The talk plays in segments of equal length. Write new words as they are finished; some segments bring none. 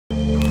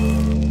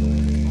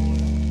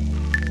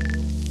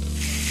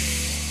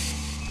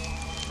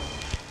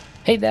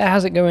Hey there,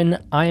 how's it going?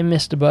 I'm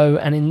MisterBo,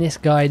 and in this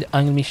guide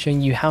I'm going to be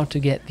showing you how to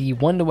get the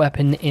Wonder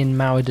Weapon in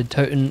Mauer Der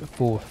Toten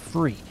for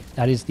free.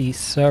 That is the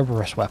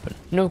CRBR-S weapon.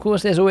 Now of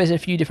course there's always a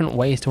few different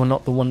ways to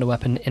unlock the Wonder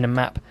Weapon in a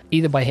map,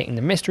 either by hitting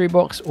the mystery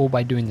box or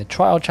by doing the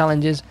trial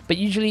challenges, but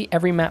usually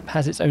every map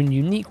has its own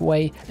unique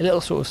way, a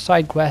little sort of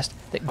side quest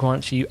that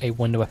grants you a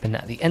Wonder Weapon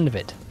at the end of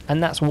it.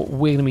 And that's what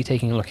we're going to be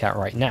taking a look at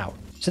right now.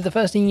 So the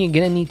first thing you're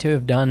going to need to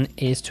have done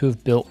is to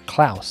have built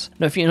Klaus.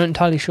 Now if you're not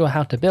entirely sure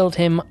how to build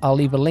him, I'll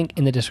leave a link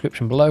in the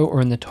description below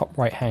or in the top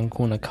right hand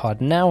corner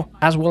card now,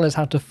 as well as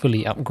how to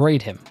fully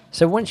upgrade him.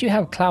 So once you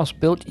have Klaus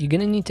built, you're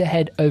going to need to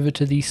head over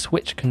to the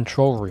switch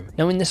control room.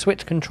 Now in the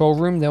switch control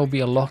room there will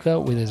be a locker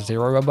with a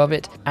 0 above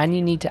it, and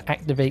you need to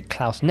activate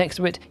Klaus next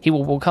to it. He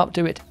will walk up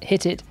to it,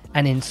 hit it,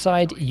 and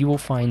inside you will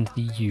find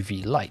the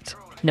UV light.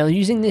 Now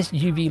using this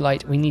UV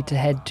light we need to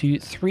head to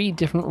 3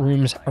 different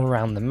rooms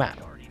around the map.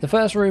 The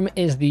first room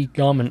is the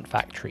garment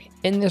factory.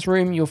 In this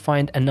room you'll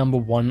find a number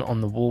 1 on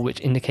the wall,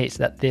 which indicates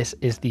that this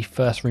is the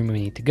first room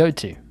we need to go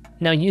to.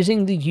 Now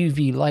using the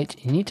UV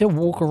light you need to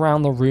walk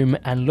around the room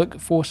and look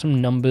for some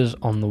numbers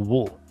on the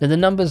wall. Now the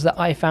numbers that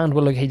I found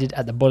were located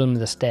at the bottom of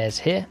the stairs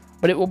here,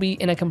 but it will be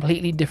in a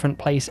completely different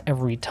place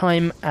every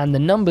time, and the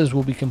numbers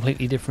will be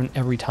completely different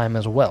every time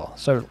as well.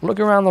 So look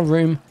around the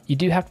room, you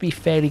do have to be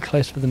fairly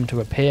close for them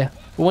to appear,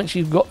 but once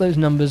you've got those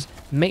numbers,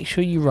 make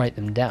sure you write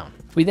them down.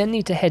 We then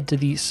need to head to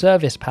the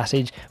service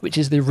passage, which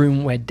is the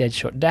room where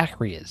Deadshot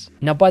Daiquiri is.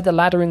 Now by the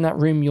ladder in that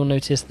room you'll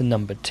notice the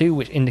number 2,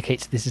 which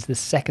indicates this is the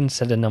second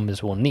set of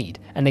numbers we'll need.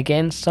 And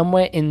again,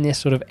 somewhere in this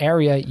sort of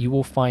area you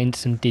will find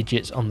some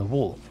digits on the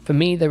wall. For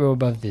me they were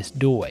above this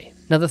doorway.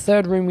 Now the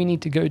third room we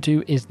need to go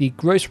to is the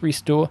grocery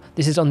store.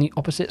 This is on the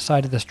opposite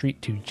side of the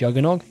street to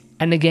Juggernog.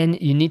 And again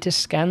you need to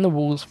scan the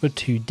walls for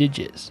 2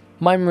 digits.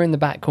 Mine were in the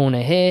back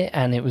corner here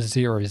and it was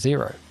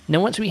 00. Now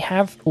once we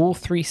have all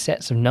 3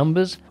 sets of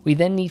numbers, we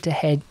then need to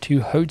head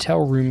to Hotel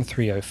Room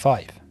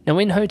 305. Now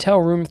in Hotel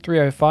Room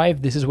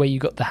 305, this is where you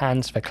got the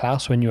hands for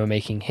Klaus when you were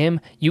making him,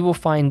 you will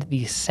find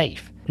the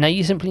safe. Now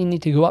you simply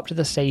need to go up to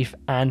the safe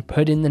and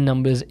put in the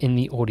numbers in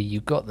the order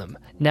you got them.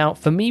 Now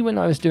for me when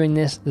I was doing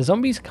this, the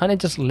zombies kind of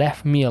just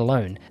left me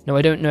alone. Now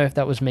I don't know if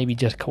that was maybe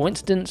just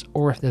coincidence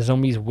or if the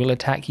zombies will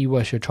attack you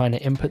whilst you're trying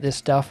to input this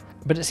stuff,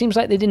 but it seems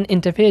like they didn't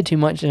interfere too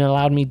much and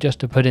allowed me just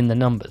to put in the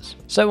numbers.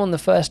 So on the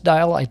first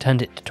dial I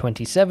turned it to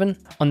 27,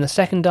 on the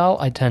second dial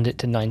I turned it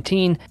to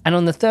 19, and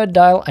on the third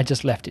dial I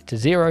just left it to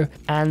 0,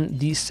 and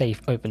the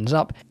safe opens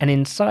up, and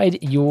inside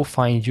you'll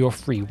find your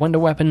free Wonder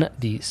Weapon,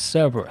 the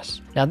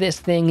CRBR-S. Now this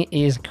thing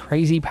is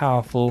crazy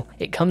powerful.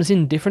 It comes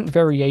in different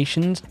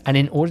variations, and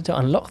in order to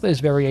unlock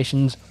those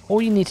variations,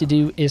 all you need to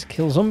do is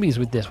kill zombies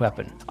with this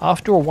weapon.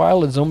 After a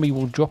while a zombie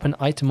will drop an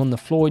item on the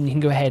floor and you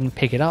can go ahead and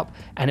pick it up,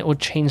 and it will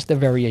change the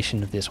variation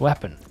of this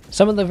weapon.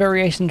 Some of the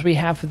variations we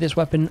have for this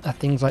weapon are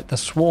things like the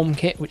Swarm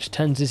kit, which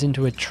turns this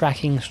into a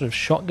tracking sort of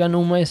shotgun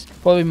almost,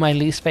 probably my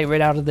least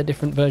favorite out of the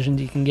different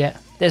versions you can get.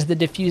 There's the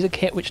Diffuser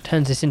kit, which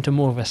turns this into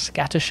more of a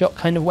scatter shot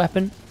kind of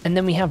weapon. And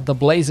then we have the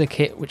Blazer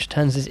kit, which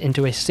turns this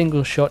into a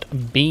single shot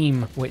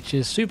beam, which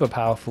is super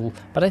powerful.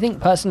 But I think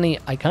personally,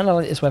 I kind of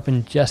like this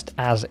weapon just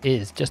as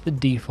is, just the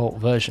default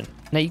version.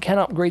 Now you can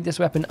upgrade this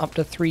weapon up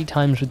to 3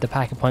 times with the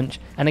Pack-a-Punch,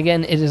 and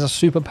again it is a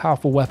super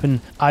powerful weapon.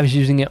 I was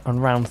using it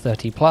on round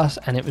 30 plus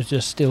and it was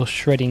just still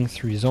shredding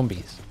through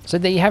zombies. So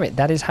there you have it,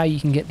 that is how you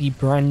can get the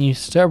brand new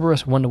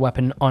CRBR-S Wonder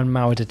Weapon on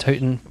Mauer Der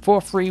Toten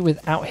for free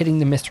without hitting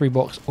the mystery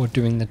box or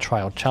doing the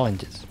trial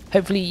challenges.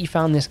 Hopefully you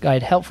found this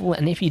guide helpful,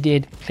 and if you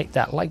did, click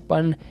that like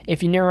button.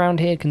 If you're new around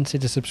here,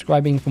 consider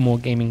subscribing for more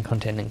gaming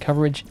content and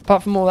coverage.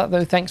 Apart from all that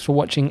though, thanks for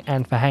watching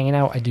and for hanging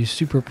out, I do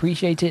super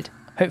appreciate it.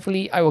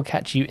 Hopefully I will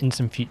catch you in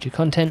some future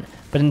content,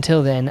 but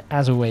until then,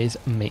 as always,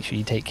 make sure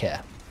you take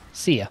care.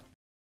 See ya.